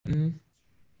Mhm.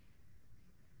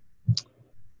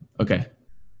 Okay.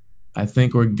 I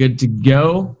think we're good to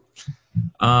go.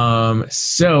 My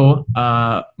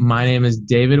name is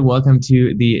David. Welcome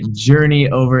to the Journey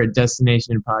Over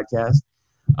Destination podcast.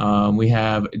 We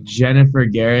have Jennifer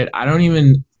Garrett. I don't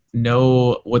even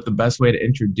know what the best way to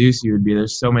introduce you would be.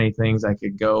 There's so many things I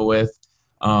could go with.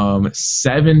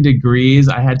 7 degrees.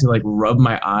 I had to like rub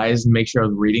my eyes and make sure I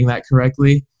was reading that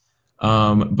correctly.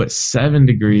 But 7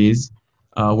 degrees.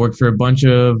 Worked for a bunch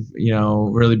of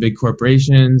really big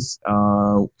corporations.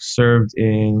 Served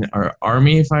in our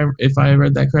army, if I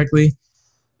read that correctly,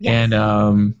 and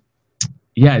Yes.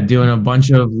 yeah, doing a bunch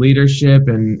of leadership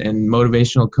and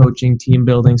motivational coaching, team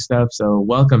building stuff. So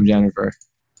welcome, Jennifer.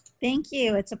 Thank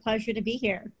you. It's a pleasure to be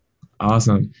here.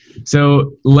 Awesome.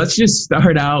 So let's just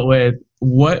start out with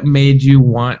what made you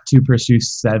want to pursue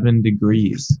 7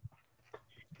 degrees.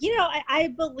 I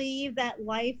believe that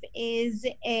life is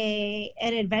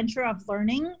an adventure of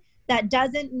learning that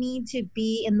doesn't need to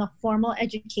be in the formal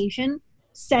education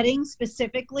setting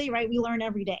specifically, right? We learn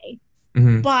every day.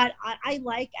 Hmm. But I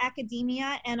like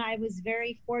academia, and I was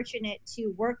very fortunate to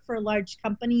work for large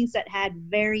companies that had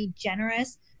very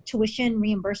generous tuition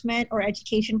reimbursement or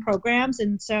education programs.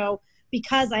 And so,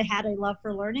 because I had a love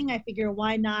for learning, I figure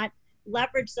why not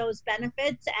leverage those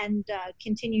benefits and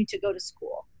continue to go to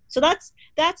school. So that's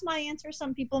my answer.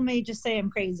 Some people may just say I'm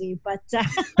crazy, but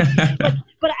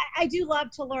but I do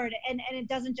love to learn, and it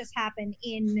doesn't just happen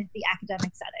in the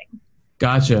academic setting.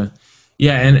 Gotcha.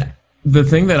 Yeah, and the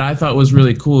thing that I thought was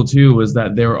really cool too was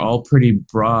that they were all pretty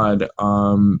broad.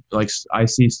 I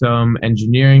see some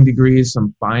engineering degrees,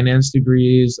 some finance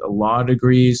degrees, a law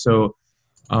degree. So,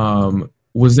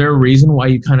 was there a reason why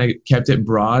you kind of kept it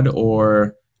broad,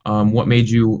 or what made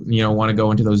you want to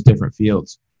go into those different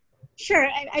fields? Sure.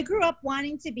 I grew up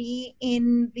wanting to be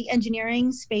in the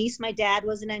engineering space. My dad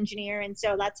was an engineer, and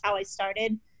so that's how I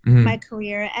started my Hmm.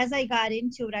 career. As I got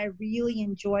into it, I really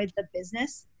enjoyed the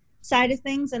business side of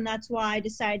things, and that's why I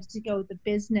decided to go the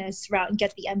business route and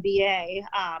get the MBA.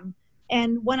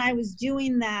 And when I was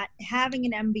doing that, having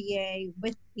an MBA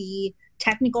with the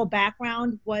technical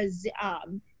background was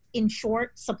in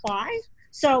short supply.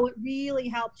 So it really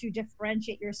helps you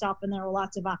differentiate yourself, and there were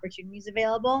lots of opportunities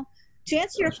available. To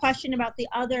answer your Gotcha. question about the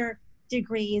other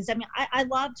degrees, I mean, I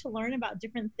love to learn about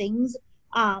different things.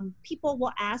 People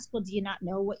will ask, well, do you not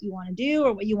know what you want to do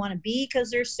or what you want to be? Because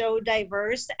they're so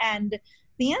diverse. And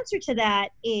the answer to that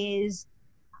is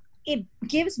it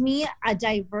gives me a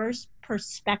diverse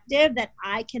perspective that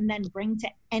I can then bring to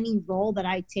any role that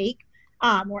I take,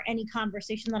 or any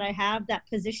conversation that I have that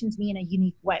positions me in a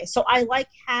unique way. So I like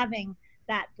having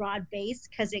that broad base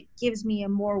because it gives me a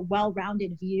more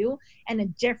well-rounded view and a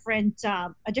different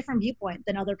viewpoint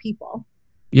than other people.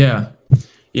 Yeah.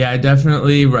 Yeah, I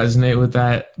definitely resonate with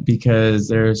that because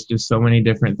there's just so many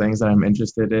different things that I'm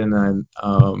interested in, and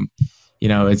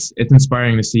it's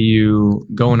inspiring to see you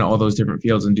go into all those different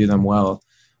fields and do them well.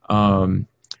 Um,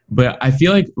 but I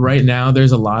feel like right now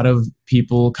there's a lot of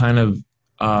people kind of,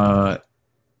 uh,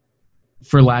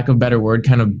 for lack of a better word,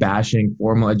 kind of bashing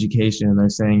formal education. They're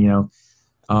saying,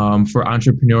 for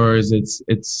entrepreneurs,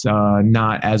 it's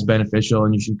not as beneficial,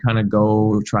 and you should kind of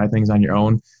go try things on your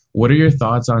own. What are your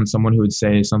thoughts on someone who would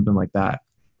say something like that?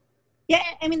 Yeah,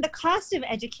 I mean, the cost of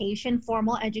education,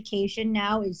 formal education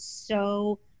now is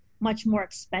so much more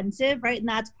expensive, right? And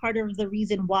that's part of the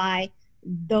reason why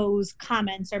those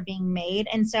comments are being made.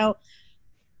 And so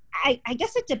I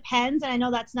guess it depends. And I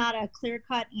know that's not a clear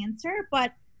cut answer,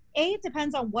 but it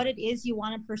depends on what it is you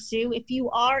want to pursue. If you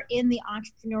are in the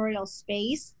entrepreneurial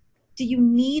space, do you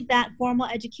need that formal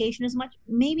education as much?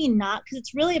 Maybe not, because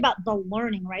it's really about the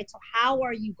learning, right? So, how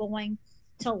are you going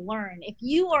to learn? If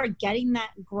you are getting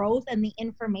that growth and the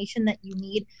information that you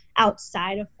need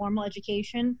outside of formal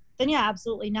education, then yeah,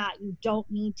 absolutely not. You don't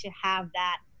need to have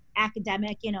that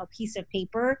academic, piece of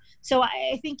paper. So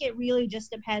I think it really just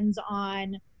depends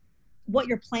on what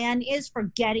your plan is for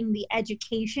getting the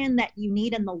education that you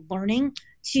need and the learning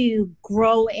to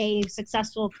grow a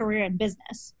successful career in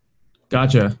business.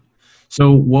 Gotcha.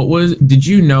 So, did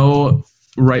you know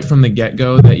right from the get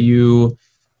go that you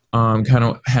kind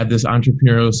of had this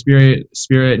entrepreneurial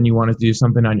spirit and you wanted to do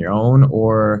something on your own,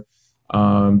 or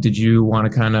did you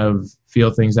want to kind of feel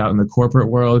things out in the corporate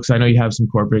world? Because I know you have some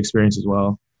corporate experience as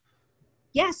well.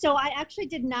 Yeah, so I actually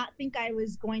did not think I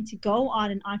was going to go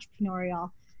on an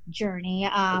entrepreneurial journey.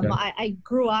 Okay. I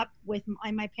grew up with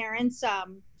my parents,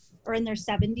 are in their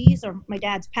 70s, or my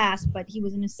dad's passed, but he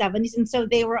was in his 70s. And so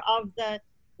they were of the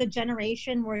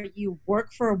generation where you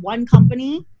work for one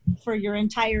company for your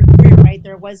entire career, right?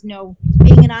 There was no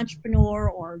being an an entrepreneur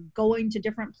or going to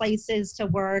different places to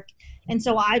work. And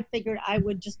so I figured I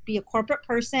would just be a corporate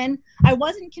person. I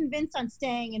wasn't convinced on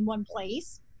staying in one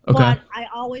place, Okay. but I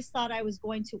always thought I was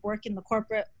going to work in the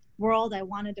corporate world. I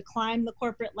wanted to climb the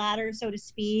corporate ladder, so to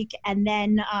speak. And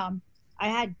then I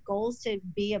had goals to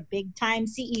be a big time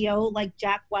CEO like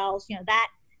Jack Welch, that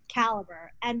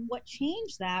caliber. And what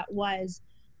changed that was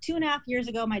 2.5 years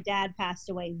ago, my dad passed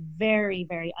away very,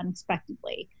 very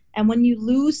unexpectedly. And when you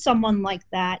lose someone like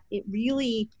that, it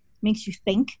really makes you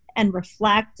think and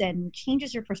reflect and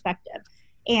changes your perspective.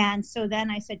 And so then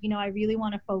I said, I really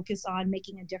want to focus on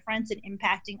making a difference and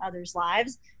impacting others'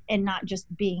 lives and not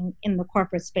just being in the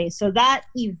corporate space. So that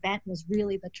event was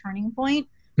really the turning point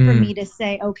for me to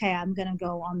say, okay, I'm going to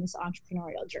go on this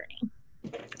entrepreneurial journey.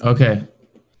 Okay.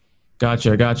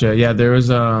 Gotcha. Yeah, there was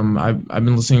I've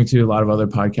been listening to a lot of other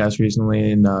podcasts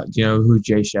recently, and do you know who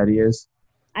Jay Shetty is?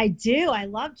 I do. I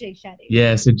love Jay Shetty.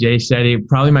 Yeah, so Jay Shetty,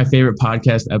 probably my favorite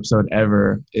podcast episode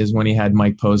ever is when he had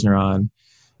Mike Posner on,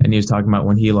 and he was talking about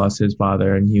when he lost his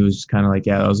father, and he was kind of like,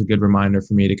 yeah, that was a good reminder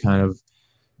for me to kind of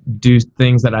do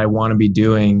things that I want to be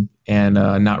doing and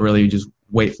not really just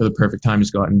wait for the perfect time,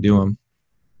 just go out and do them.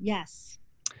 Yes.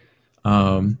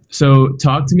 So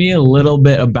talk to me a little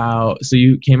bit about, so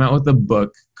you came out with a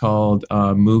book called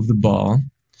Move the Ball.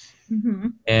 Mm-hmm.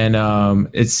 And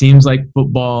it seems like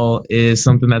football is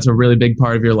something that's a really big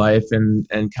part of your life and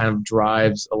kind of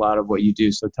drives a lot of what you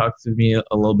do. So talk to me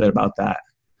a little bit about that.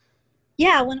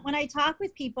 Yeah, when I talk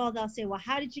with people, they'll say, well,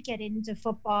 how did you get into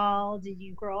football? Did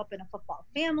you grow up in a football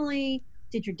family?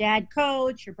 Did your dad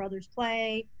coach, your brothers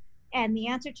play? And the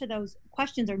answer to those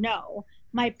questions are no.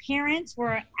 My parents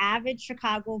were avid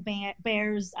Chicago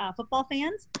Bears football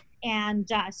fans. And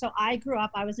so I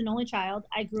was an only child.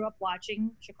 I grew up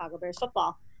watching Chicago Bears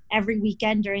football every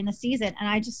weekend during the season. And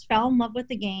I just fell in love with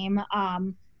the game.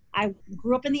 I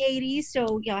grew up in the 80s.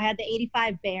 So, I had the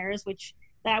 85 Bears, which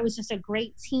that was just a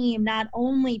great team, not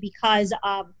only because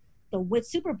of the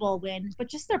Super Bowl win, but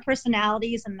just their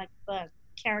personalities and the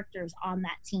characters on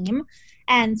that team.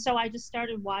 And so I just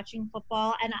started watching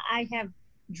football, and I have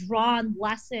drawn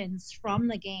lessons from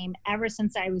the game ever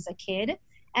since I was a kid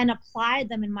and applied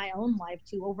them in my own life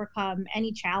to overcome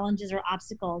any challenges or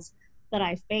obstacles that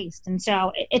I faced. And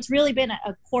so it's really been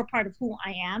a core part of who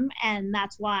I am. And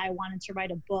that's why I wanted to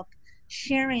write a book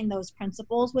sharing those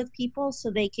principles with people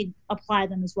so they could apply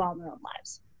them as well in their own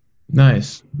lives.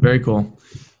 Nice. Very cool.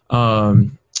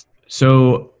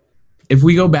 So if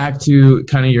we go back to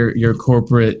kind of your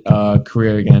corporate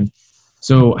career again,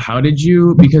 so how did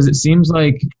you, because it seems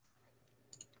like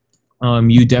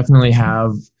you definitely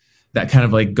have that kind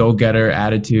of like go-getter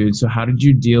attitude. So how did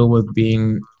you deal with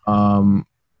being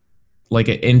like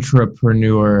an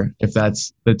intrapreneur, if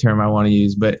that's the term I want to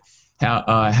use, but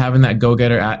having that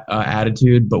go-getter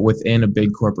attitude, but within a big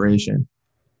corporation?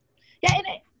 Yeah, and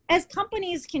as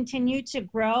companies continue to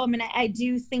grow, I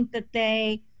do think that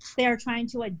they are trying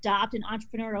to adopt an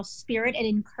entrepreneurial spirit and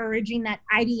encouraging that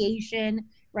ideation,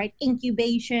 right,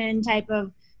 incubation type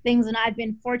of things. And I've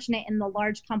been fortunate in the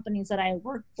large companies that I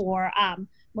work for,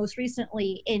 most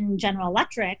recently in General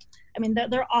Electric.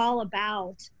 They're all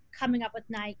about coming up with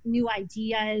new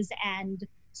ideas and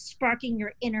sparking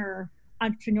your inner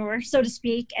entrepreneur, so to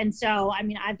speak. And so,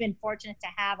 I've been fortunate to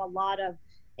have a lot of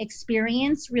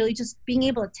experience really just being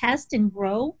able to test and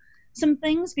grow some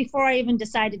things before I even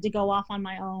decided to go off on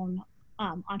my own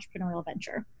entrepreneurial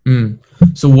venture.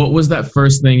 So what was that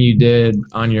first thing you did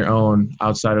on your own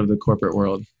outside of the corporate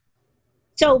world?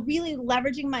 So really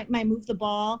leveraging my Move the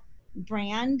Ball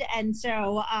brand. And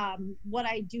so what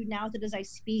I do now is I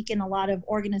speak in a lot of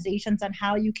organizations on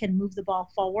how you can move the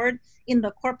ball forward in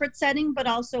the corporate setting, but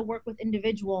also work with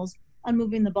individuals on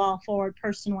moving the ball forward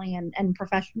personally and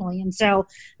professionally. And so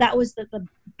that was the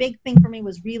big thing for me,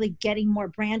 was really getting more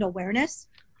brand awareness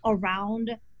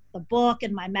around the book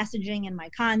and my messaging and my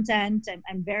content.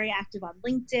 I'm very active on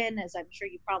LinkedIn, as I'm sure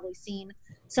you've probably seen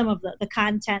some of the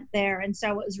content there. And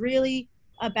so it was really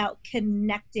about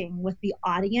connecting with the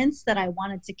audience that I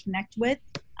wanted to connect with,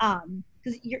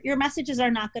 because your messages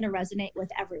are not going to resonate with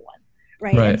everyone,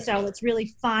 right? And so it's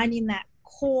really finding that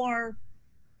core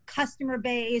customer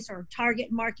base or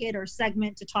target market or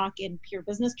segment, to talk in pure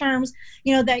business terms,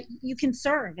 that you can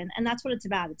serve. And that's what it's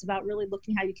about. It's about really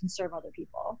looking how you can serve other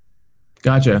people.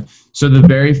 Gotcha. So the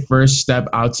very first step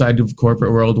outside of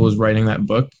corporate world was writing that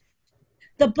book?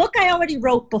 The book I already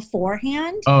wrote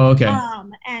beforehand. Oh, okay.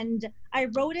 And I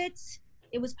wrote it.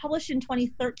 It was published in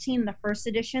 2013, the first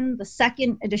edition. The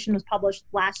second edition was published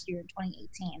last year in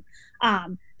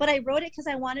 2018. But I wrote it because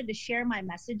I wanted to share my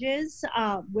messages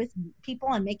with people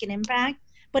and make an impact.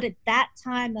 But at that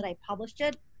time that I published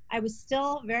it, I was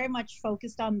still very much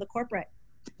focused on the corporate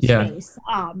Yeah. space.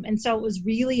 And so it was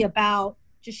really about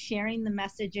just sharing the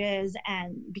messages.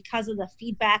 And because of the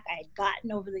feedback I had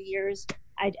gotten over the years,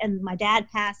 and my dad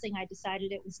passing, I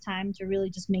decided it was time to really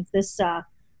just make this a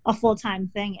full-time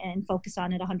thing and focus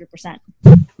on it 100%.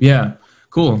 Yeah.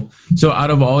 Cool. So out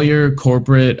of all your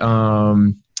corporate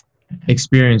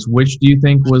experience, which do you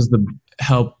think was the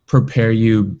help prepare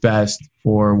you best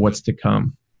for what's to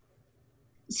come?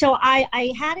 So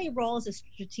I had a role as a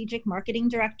strategic marketing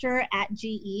director at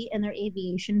GE in their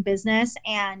aviation business.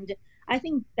 And I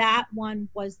think that one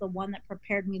was the one that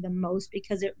prepared me the most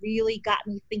because it really got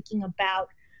me thinking about,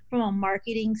 from a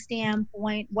marketing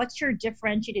standpoint, what's your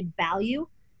differentiated value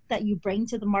that you bring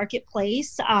to the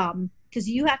marketplace? Because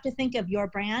you have to think of your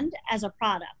brand as a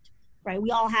product, right?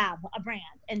 We all have a brand.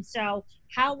 And so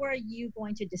how are you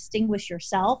going to distinguish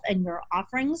yourself and your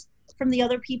offerings from the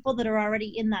other people that are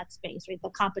already in that space, right? The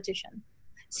competition,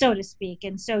 so to speak.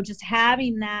 And so just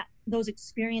having those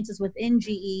experiences within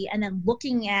GE and then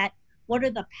looking at what are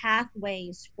the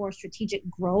pathways for strategic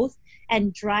growth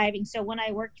and driving. So when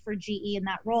I worked for GE in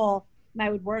that role, I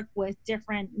would work with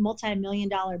different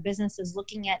multi-million-dollar businesses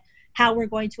looking at how we're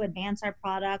going to advance our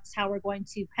products, how we're going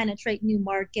to penetrate new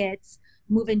markets,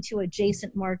 move into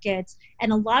adjacent markets.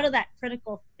 And a lot of that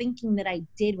critical thinking that I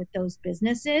did with those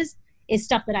businesses is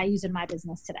stuff that I use in my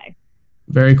business today.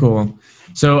 Very cool.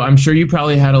 So I'm sure you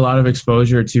probably had a lot of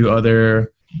exposure to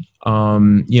other,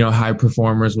 high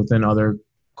performers within other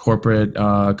corporate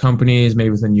companies, maybe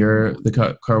within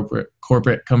the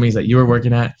corporate companies that you were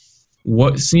working at.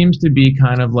 What seems to be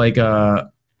kind of like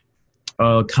a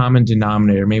common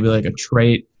denominator, maybe like a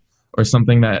trait or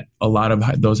something that a lot of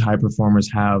those high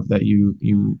performers have that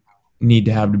you need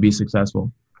to have to be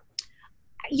successful?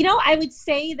 I would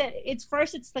say that it's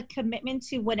the commitment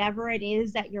to whatever it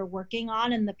is that you're working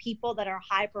on. And the people that are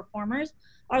high performers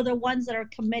are the ones that are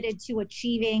committed to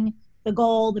achieving the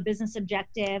goal, the business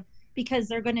objective, because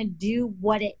they're going to do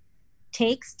what it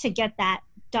takes to get that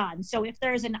done. So if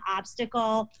there's an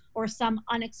obstacle or some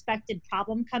unexpected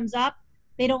problem comes up,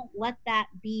 they don't let that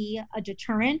be a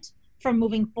deterrent from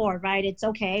moving forward, right? It's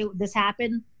okay, this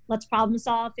happened, let's problem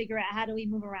solve, figure out how do we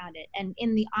move around it. And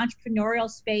in the entrepreneurial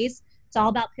space, it's all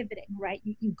about pivoting, right?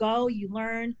 You go, you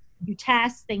learn, you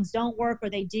test, things don't work or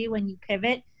they do, and you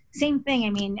pivot. Same thing. I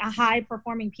mean, high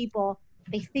performing people,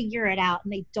 they figure it out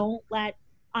and they don't let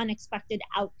unexpected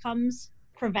outcomes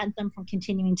prevent them from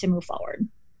continuing to move forward.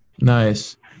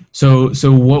 Nice. So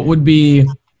what would be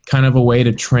kind of a way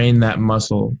to train that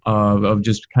muscle of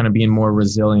just kind of being more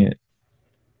resilient?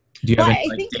 Do you have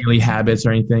any daily habits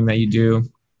or anything that you do?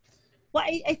 Well,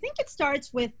 I think it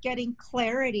starts with getting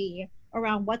clarity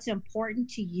around what's important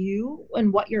to you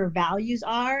and what your values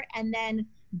are, and then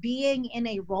being in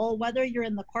a role, whether you're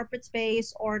in the corporate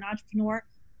space or an entrepreneur,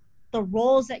 the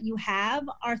roles that you have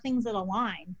are things that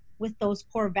align with those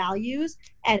core values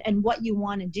and what you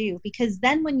want to do. Because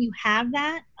then when you have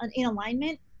that in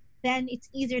alignment, then it's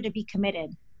easier to be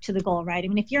committed to the goal, right? I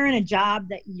mean, if you're in a job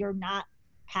that you're not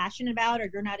passionate about or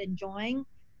you're not enjoying,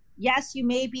 yes, you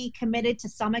may be committed to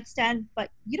some extent,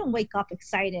 but you don't wake up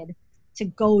excited to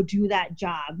go do that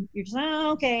job. You're just,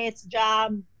 oh, okay, it's a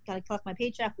job, gotta collect my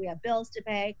paycheck, we have bills to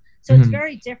pay. So it's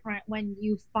very different when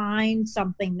you find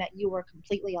something that you are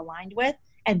completely aligned with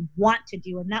and want to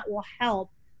do, and that will help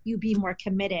you be more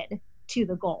committed to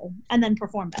the goal and then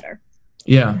perform better.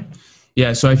 Yeah.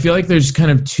 So I feel like there's kind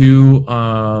of two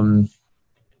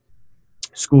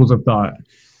schools of thought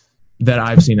that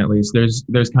I've seen, at least.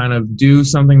 There's kind of do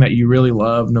something that you really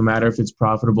love, no matter if it's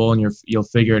profitable, and you'll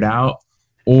figure it out,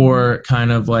 or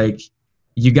kind of like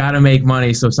you got to make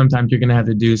money, so sometimes you're going to have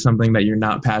to do something that you're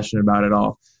not passionate about at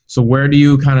all. So where do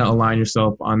you kind of align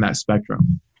yourself on that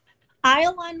spectrum? I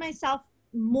align myself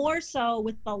more so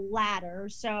with the latter.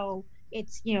 So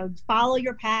it's, follow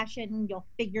your passion, you'll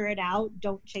figure it out,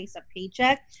 don't chase a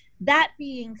paycheck. That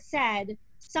being said,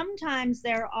 sometimes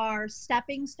there are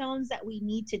stepping stones that we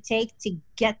need to take to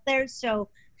get there. So,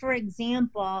 for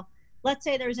example, let's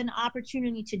say there's an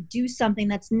opportunity to do something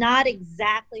that's not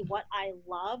exactly what I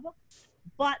love,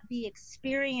 but the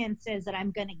experiences that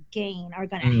I'm going to gain are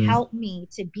going to help me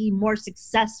to be more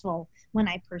successful when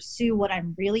I pursue what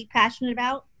I'm really passionate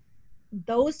about.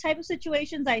 Those type of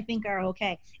situations I think are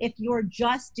okay. If you're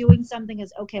just doing something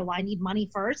as, okay, well, I need money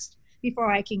first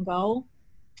before I can go,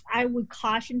 I would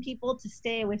caution people to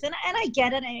stay away. And I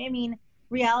get it. I mean,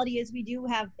 reality is we do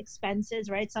have expenses,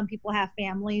 right? Some people have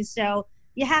families. So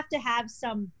you have to have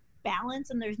some balance,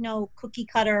 and there's no cookie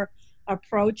cutter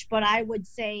approach. But I would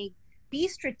say be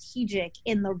strategic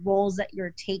in the roles that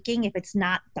you're taking if it's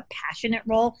not the passionate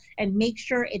role, and make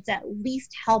sure it's at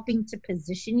least helping to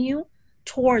position you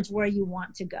towards where you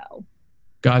want to go.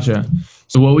 Gotcha.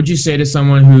 So what would you say to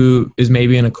someone who is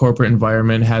maybe in a corporate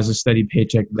environment, has a steady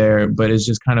paycheck there, but is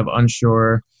just kind of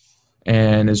unsure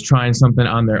and is trying something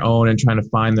on their own and trying to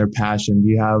find their passion? Do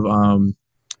you have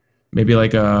maybe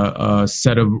like a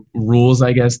set of rules,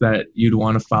 I guess, that you'd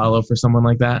want to follow for someone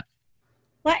like that?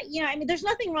 But, I mean, there's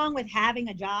nothing wrong with having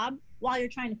a job while you're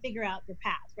trying to figure out your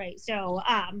path, right? So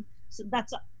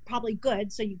that's probably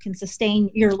good, so you can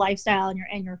sustain your lifestyle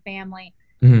and your family,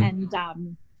 Hmm.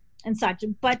 and such.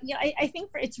 But I think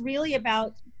it's really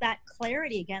about that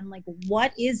clarity again. Like,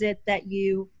 what is it that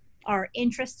you are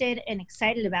interested and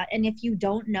excited about? And if you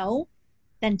don't know,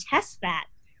 then test that,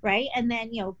 right? And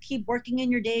then keep working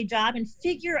in your day job and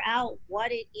figure out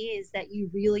what it is that you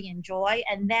really enjoy.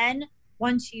 And then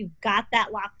once you've got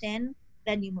that locked in,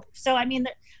 then you move. So I mean,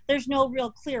 there's no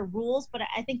real clear rules, but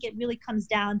I think it really comes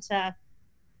down to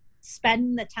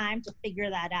spend the time to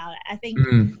figure that out. I think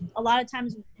Mm, a lot of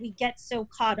times we get so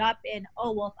caught up in,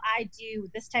 oh, well, if I do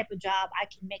this type of job, I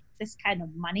can make this kind of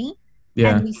money.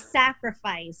 yeah. And we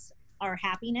sacrifice our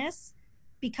happiness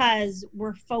because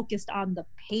we're focused on the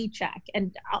paycheck.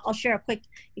 And I'll share a quick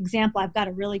example. I've got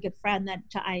a really good friend that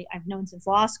I've known since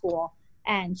law school,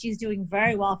 and she's doing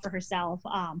very well for herself,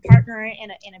 partner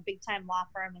in a big time law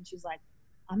firm. And she's like,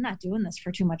 I'm not doing this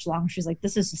for too much longer. She's like,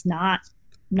 this is just not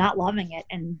loving it.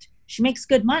 And she makes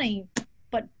good money,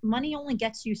 but money only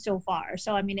gets you so far.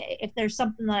 So, I mean, if there's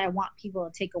something that I want people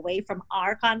to take away from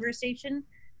our conversation,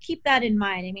 keep that in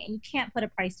mind. I mean, you can't put a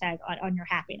price tag on your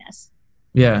happiness.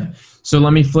 Yeah. So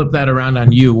let me flip that around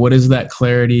on you. What is that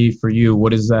clarity for you?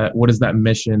 What is that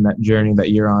mission, that journey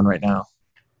that you're on right now?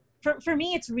 For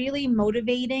me, it's really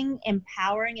motivating,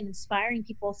 empowering, and inspiring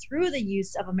people through the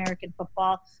use of American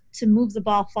football to move the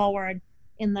ball forward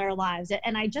in their lives.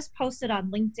 And I just posted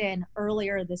on LinkedIn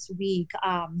earlier this week.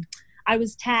 I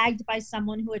was tagged by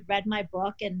someone who had read my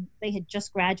book and they had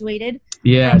just graduated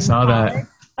Yeah, I from saw that. college.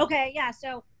 Okay, yeah.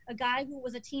 So a guy who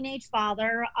was a teenage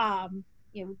father,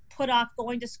 put off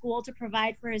going to school to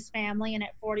provide for his family, and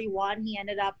at 41, he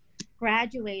ended up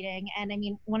graduating. And I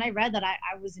mean, when I read that, I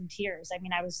was in tears. I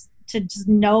mean, I was to just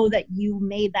know that you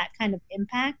made that kind of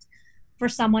impact for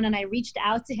someone. And I reached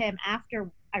out to him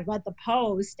after I read the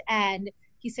post, and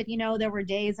he said, there were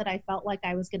days that I felt like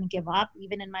I was going to give up,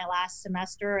 even in my last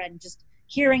semester, and just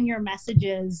hearing your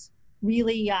messages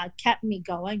really kept me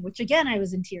going, which again, I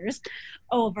was in tears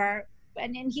over.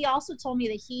 And he also told me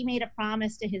that he made a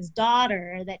promise to his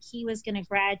daughter that he was going to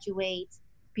graduate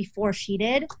before she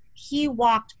did. He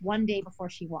walked one day before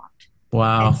she walked. And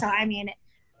Wow. so, I mean,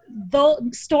 though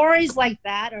stories like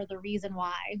that are the reason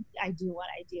why I do what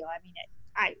I do. I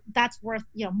mean, that's worth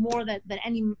more than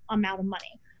any amount of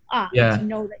money. To Yeah.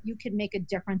 know that you can make a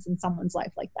difference in someone's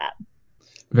life like that.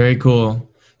 Very cool.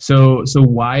 So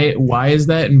why is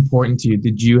that important to you?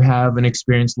 Did you have an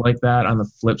experience like that on the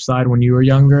flip side when you were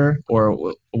younger,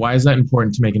 or why is that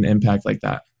important to make an impact like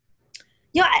that?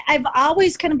 I've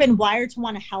always kind of been wired to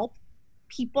want to help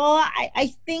people.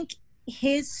 I think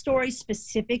his story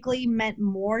specifically meant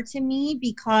more to me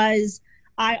because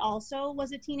I also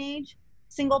was a teenage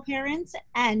single parent,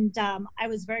 and I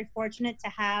was very fortunate to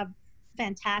have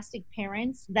fantastic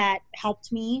parents that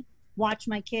helped me watch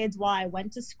my kids while I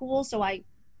went to school. So I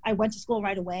went to school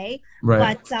right away,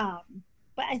 Right.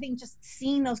 but I think just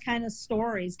seeing those kind of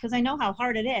stories, because I know how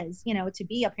hard it is, to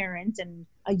be a parent and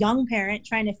a young parent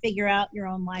trying to figure out your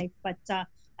own life. But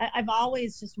I've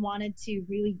always just wanted to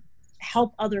really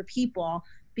help other people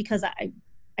because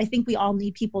I think we all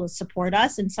need people to support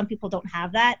us, and some people don't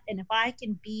have that. And if I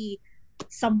can be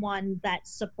someone that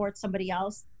supports somebody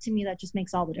else, to me, that just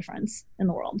makes all the difference in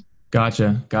the world.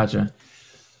 Gotcha. Gotcha.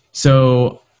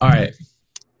 So, all right.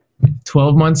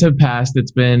 12 months have passed.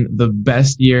 It's been the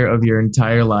best year of your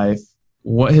entire life.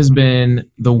 What has been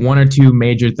the one or two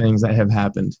major things that have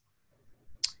happened?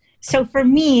 So for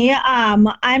me, I'm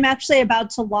actually about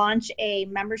to launch a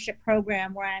membership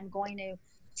program where I'm going to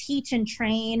teach and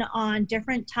train on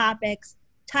different topics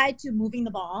tied to moving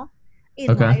the ball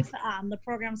in Okay. life. The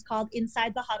program's called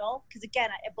Inside the Huddle because, again,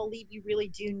 I believe you really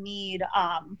do need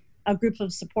a group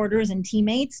of supporters and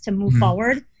teammates to move Mhm.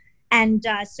 forward. And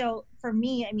so for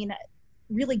me, I mean,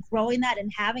 really growing that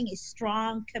and having a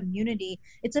strong community.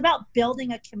 It's about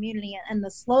building a community. And the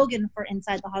slogan for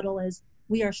Inside the Huddle is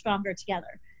 "We are stronger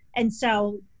together." And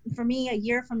so for me, a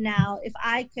year from now, if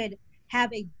I could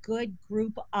have a good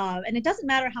group of, and it doesn't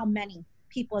matter how many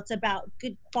people, it's about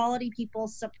good quality people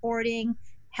supporting,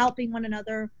 helping one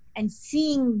another, and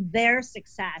seeing their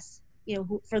success.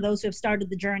 For those who have started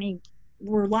the journey,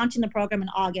 we're launching the program in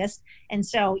August. And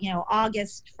so,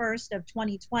 August 1st of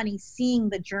 2020, seeing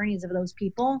the journeys of those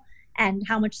people and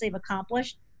how much they've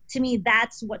accomplished, to me,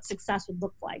 that's what success would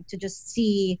look like, to just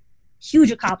see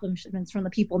huge accomplishments from the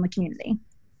people in the community.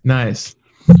 Nice.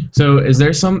 So is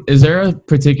there a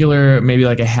particular, maybe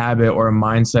like a habit or a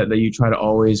mindset that you try to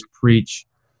always preach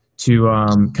to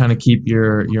kind of keep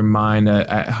your mind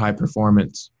at high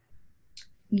performance?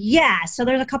 Yeah, so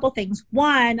there's a couple things.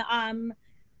 One,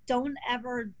 don't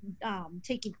ever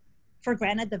take it for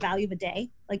granted the value of a day.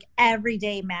 Like every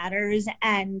day matters,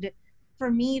 and for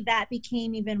me, that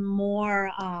became even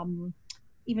more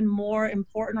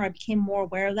important, or I became more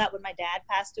aware of that when my dad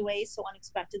passed away so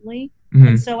unexpectedly. Mm-hmm.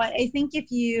 And so I think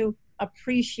if you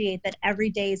appreciate that every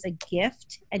day is a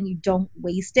gift and you don't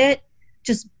waste it,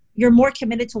 just you're more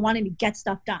committed to wanting to get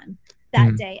stuff done that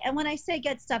Mm-hmm. day. And when I say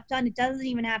get stuff done, it doesn't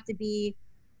even have to be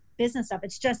business stuff.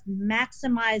 It's just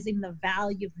maximizing the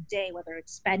value of the day, whether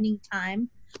it's spending time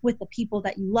with the people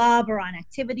that you love or on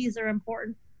activities that are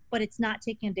important, but it's not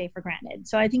taking a day for granted.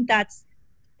 So I think that's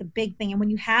the big thing. And when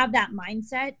you have that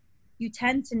mindset, you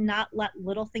tend to not let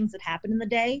little things that happen in the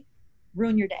day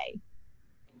ruin your day.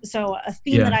 So a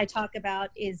theme that I talk about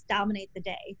is dominate the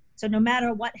day. So no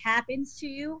matter what happens to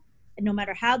you, and no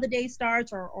matter how the day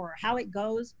starts or how it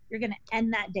goes, you're going to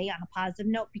end that day on a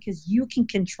positive note, because you can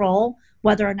control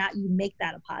whether or not you make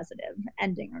that a positive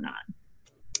ending or not.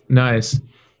 Nice.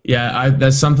 Yeah,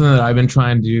 that's something that I've been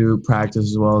trying to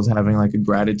practice, as well as having like a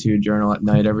gratitude journal at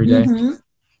night every day. Mm-hmm.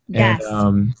 Yes.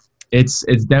 And it's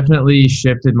definitely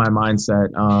shifted my mindset.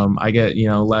 I get,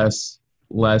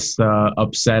 less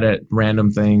upset at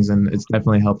random things, and it's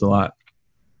definitely helped a lot.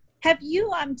 Have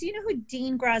you do you know who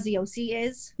Dean Graziosi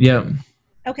is? Yeah.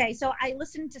 Okay, so I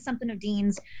listened to something of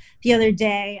Dean's the other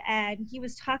day, and he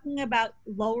was talking about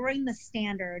lowering the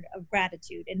standard of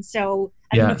gratitude. And so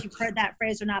I don't know if you've heard that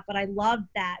phrase or not, but I love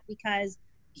that, because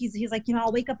he's like,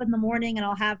 I'll wake up in the morning and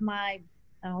I'll have my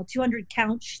 200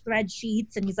 count thread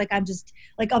sheets, and he's like, I'm just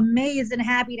like amazed and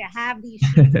happy to have these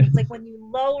sheets. And it's like when you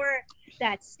lower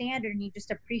that standard and you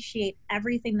just appreciate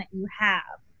everything that you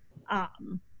have,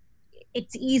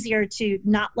 it's easier to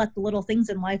not let the little things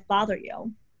in life bother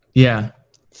you. Yeah,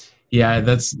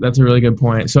 that's a really good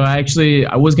point. So I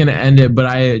was going to end it, but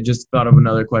I just thought of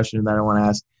another question that I want to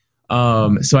ask.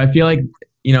 So I feel like,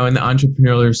 in the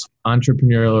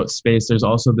entrepreneurial space, there's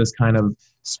also this kind of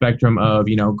spectrum of,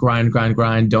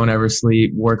 grind, don't ever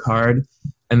sleep, work hard.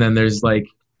 And then there's like,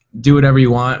 do whatever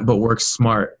you want, but work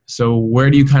smart. So where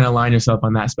do you kind of line yourself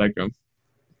on that spectrum?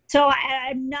 So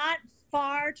I'm not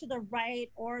far to the right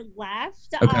or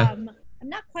left. Okay. I'm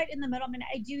not quite in the middle. I mean,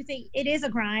 I do think it is a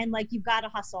grind. Like, you've got to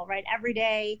hustle, right? Every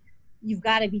day you've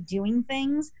got to be doing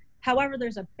things. However,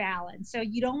 there's a balance. So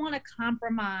you don't want to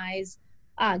compromise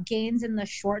gains in the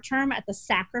short term at the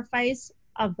sacrifice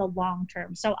of the long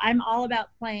term. So I'm all about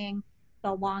playing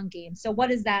the long game. So what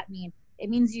does that mean? It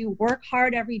means you work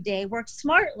hard every day, work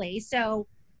smartly. So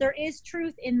there is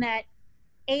truth in that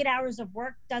 8 hours of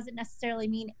work doesn't necessarily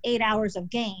mean 8 hours of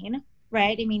gain,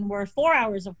 right? I mean, where 4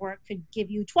 hours of work could give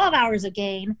you 12 hours of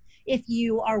gain if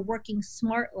you are working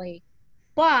smartly.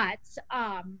 But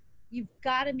you've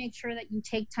got to make sure that you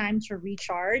take time to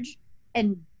recharge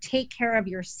and take care of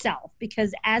yourself,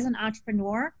 because as an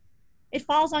entrepreneur, it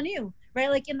falls on you, right?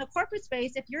 Like in the corporate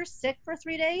space, if you're sick for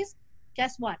 3 days,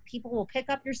 guess what? People will pick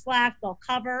up your slack, they'll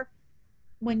cover.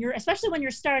 Especially when you're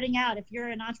starting out, if you're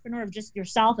an entrepreneur of just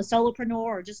yourself, a solopreneur,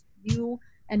 or just you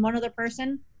and one other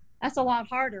person, that's a lot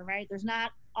harder, right? There's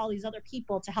not all these other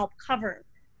people to help cover.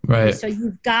 Right. So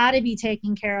you've got to be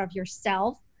taking care of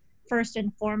yourself first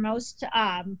and foremost.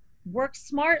 Work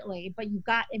smartly, but you've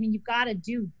got to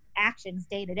do actions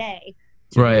day to day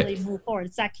to really move forward.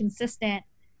 It's that consistent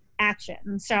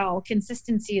action. So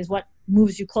consistency is what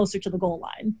moves you closer to the goal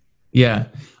line. Yeah.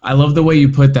 I love the way you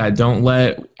put that. Don't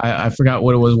let, I forgot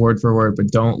what it was word for word, but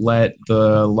don't let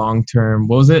the long-term,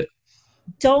 what was it?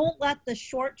 Don't let the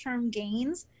short-term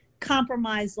gains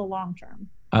compromise the long-term.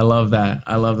 I love that.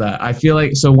 I feel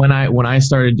like, so when I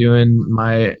started doing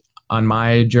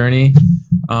my journey,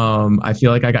 I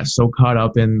feel like I got so caught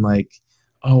up in like,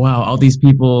 oh wow, all these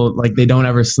people, like, they don't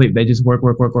ever sleep. They just work.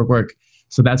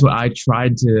 So that's what I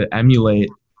tried to emulate,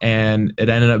 and it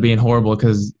ended up being horrible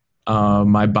because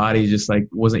my body just like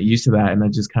wasn't used to that, and I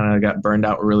just kind of got burned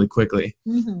out really quickly.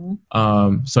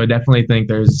 Mm-hmm. So I definitely think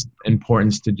there's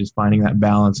importance to just finding that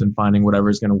balance and finding whatever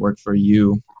is going to work for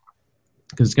you,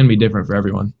 because it's going to be different for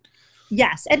everyone.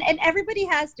 Yes, and everybody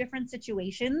has different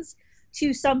situations.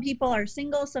 Some people are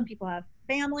single, some people have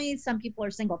families, some people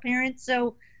are single parents.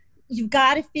 So you've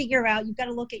got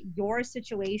to look at your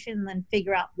situation and then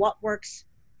figure out what works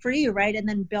for you, right? And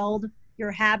then build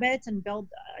your habits and build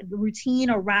a routine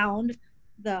around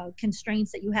the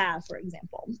constraints that you have, for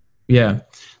example. Yeah.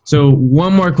 So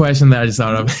one more question that I just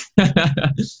thought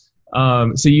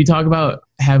of. So you talk about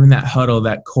having that huddle,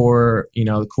 that core,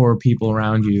 the core people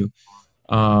around you.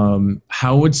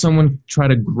 How would someone try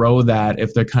to grow that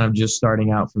if they're kind of just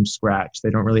starting out from scratch? They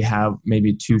don't really have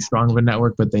maybe too strong of a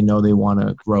network, but they know they want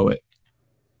to grow it.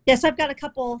 Yes, I've got a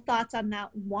couple thoughts on that.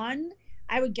 One,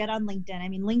 I would get on LinkedIn. I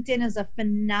mean, LinkedIn is a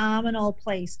phenomenal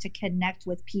place to connect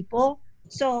with people.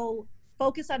 So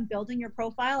focus on building your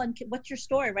profile and what's your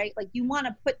story, right? Like you want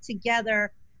to put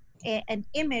together an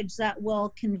image that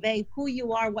will convey who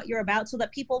you are, what you're about, so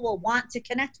that people will want to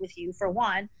connect with you, for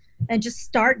one, and just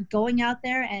start going out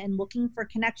there and looking for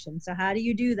connections. So how do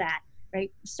you do that,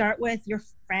 right? Start with your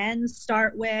friends,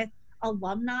 start with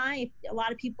alumni. A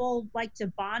lot of people like to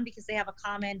bond because they have a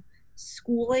common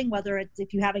schooling, whether it's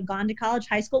if you haven't gone to college,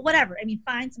 high school, whatever. I mean,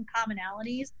 find some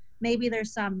commonalities. Maybe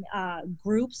there's some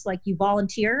groups like you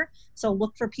volunteer. So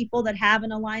look for people that have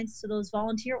an alliance to those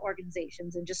volunteer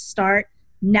organizations and just start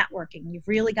networking. You've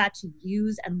really got to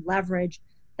use and leverage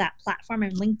that platform.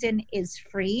 And LinkedIn is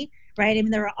free, right? I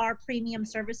mean, there are premium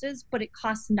services, but it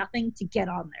costs nothing to get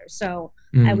on there. So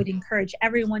I would encourage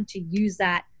everyone to use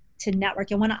that to network.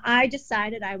 And when I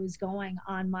decided I was going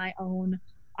on my own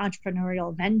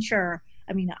entrepreneurial venture,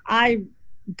 I mean, I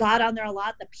got on there a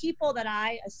lot. The people that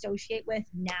I associate with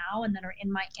now and that are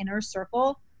in my inner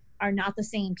circle are not the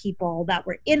same people that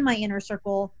were in my inner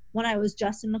circle when I was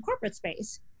just in the corporate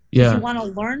space. Yeah. You want to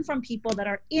learn from people that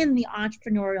are in the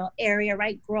entrepreneurial area,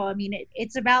 right? Grow. I mean,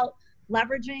 it's about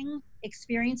leveraging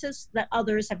experiences that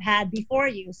others have had before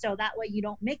you. So that way you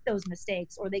don't make those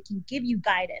mistakes, or they can give you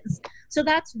guidance. So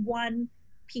that's one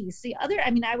piece. The other,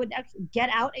 I mean, I would get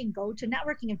out and go to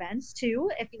networking events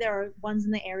too, if there are ones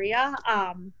in the area.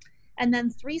 And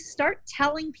then 3, start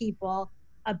telling people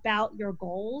about your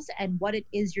goals and what it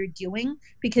is you're doing,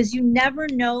 because you never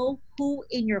know who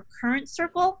in your current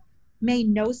circle may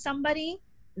know somebody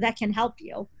that can help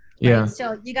you. Right? Yeah.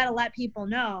 So you got to let people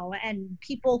know, and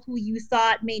people who you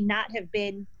thought may not have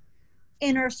been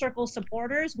inner circle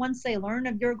supporters, once they learn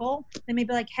of your goal, they may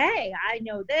be like, hey, I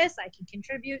know this, I can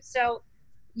contribute. So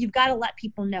you've got to let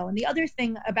people know. And the other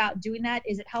thing about doing that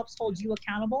is it helps hold you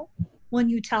accountable when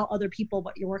you tell other people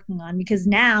what you're working on, because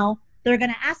now they're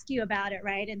going to ask you about it,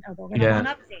 right? And they're going to want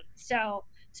updates.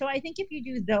 So I think if you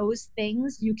do those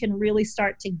things, you can really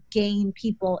start to gain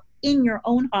people in your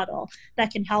own huddle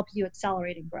that can help you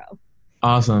accelerate and grow.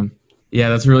 Awesome. Yeah,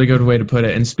 that's a really good way to put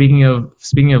it. And speaking of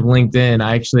LinkedIn,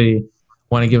 I actually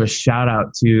want to give a shout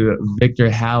out to Victor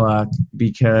Hallock,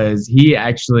 because he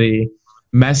actually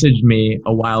messaged me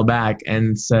a while back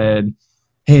and said,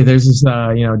 hey, there's this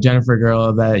Jennifer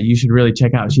girl that you should really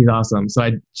check out. She's awesome. So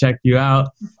I checked you out,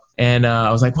 and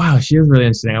I was like, wow, she is really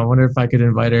interesting. I wonder if I could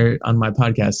invite her on my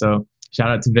podcast. So shout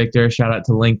out to Victor, shout out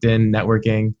to LinkedIn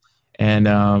Networking. And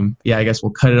I guess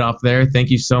we'll cut it off there.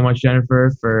 Thank you so much,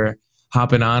 Jennifer, for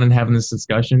hopping on and having this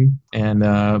discussion, and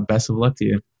best of luck to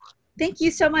you. Thank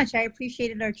you so much. I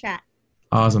appreciated our chat.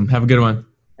 Awesome. Have a good one.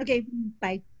 Okay.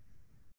 Bye.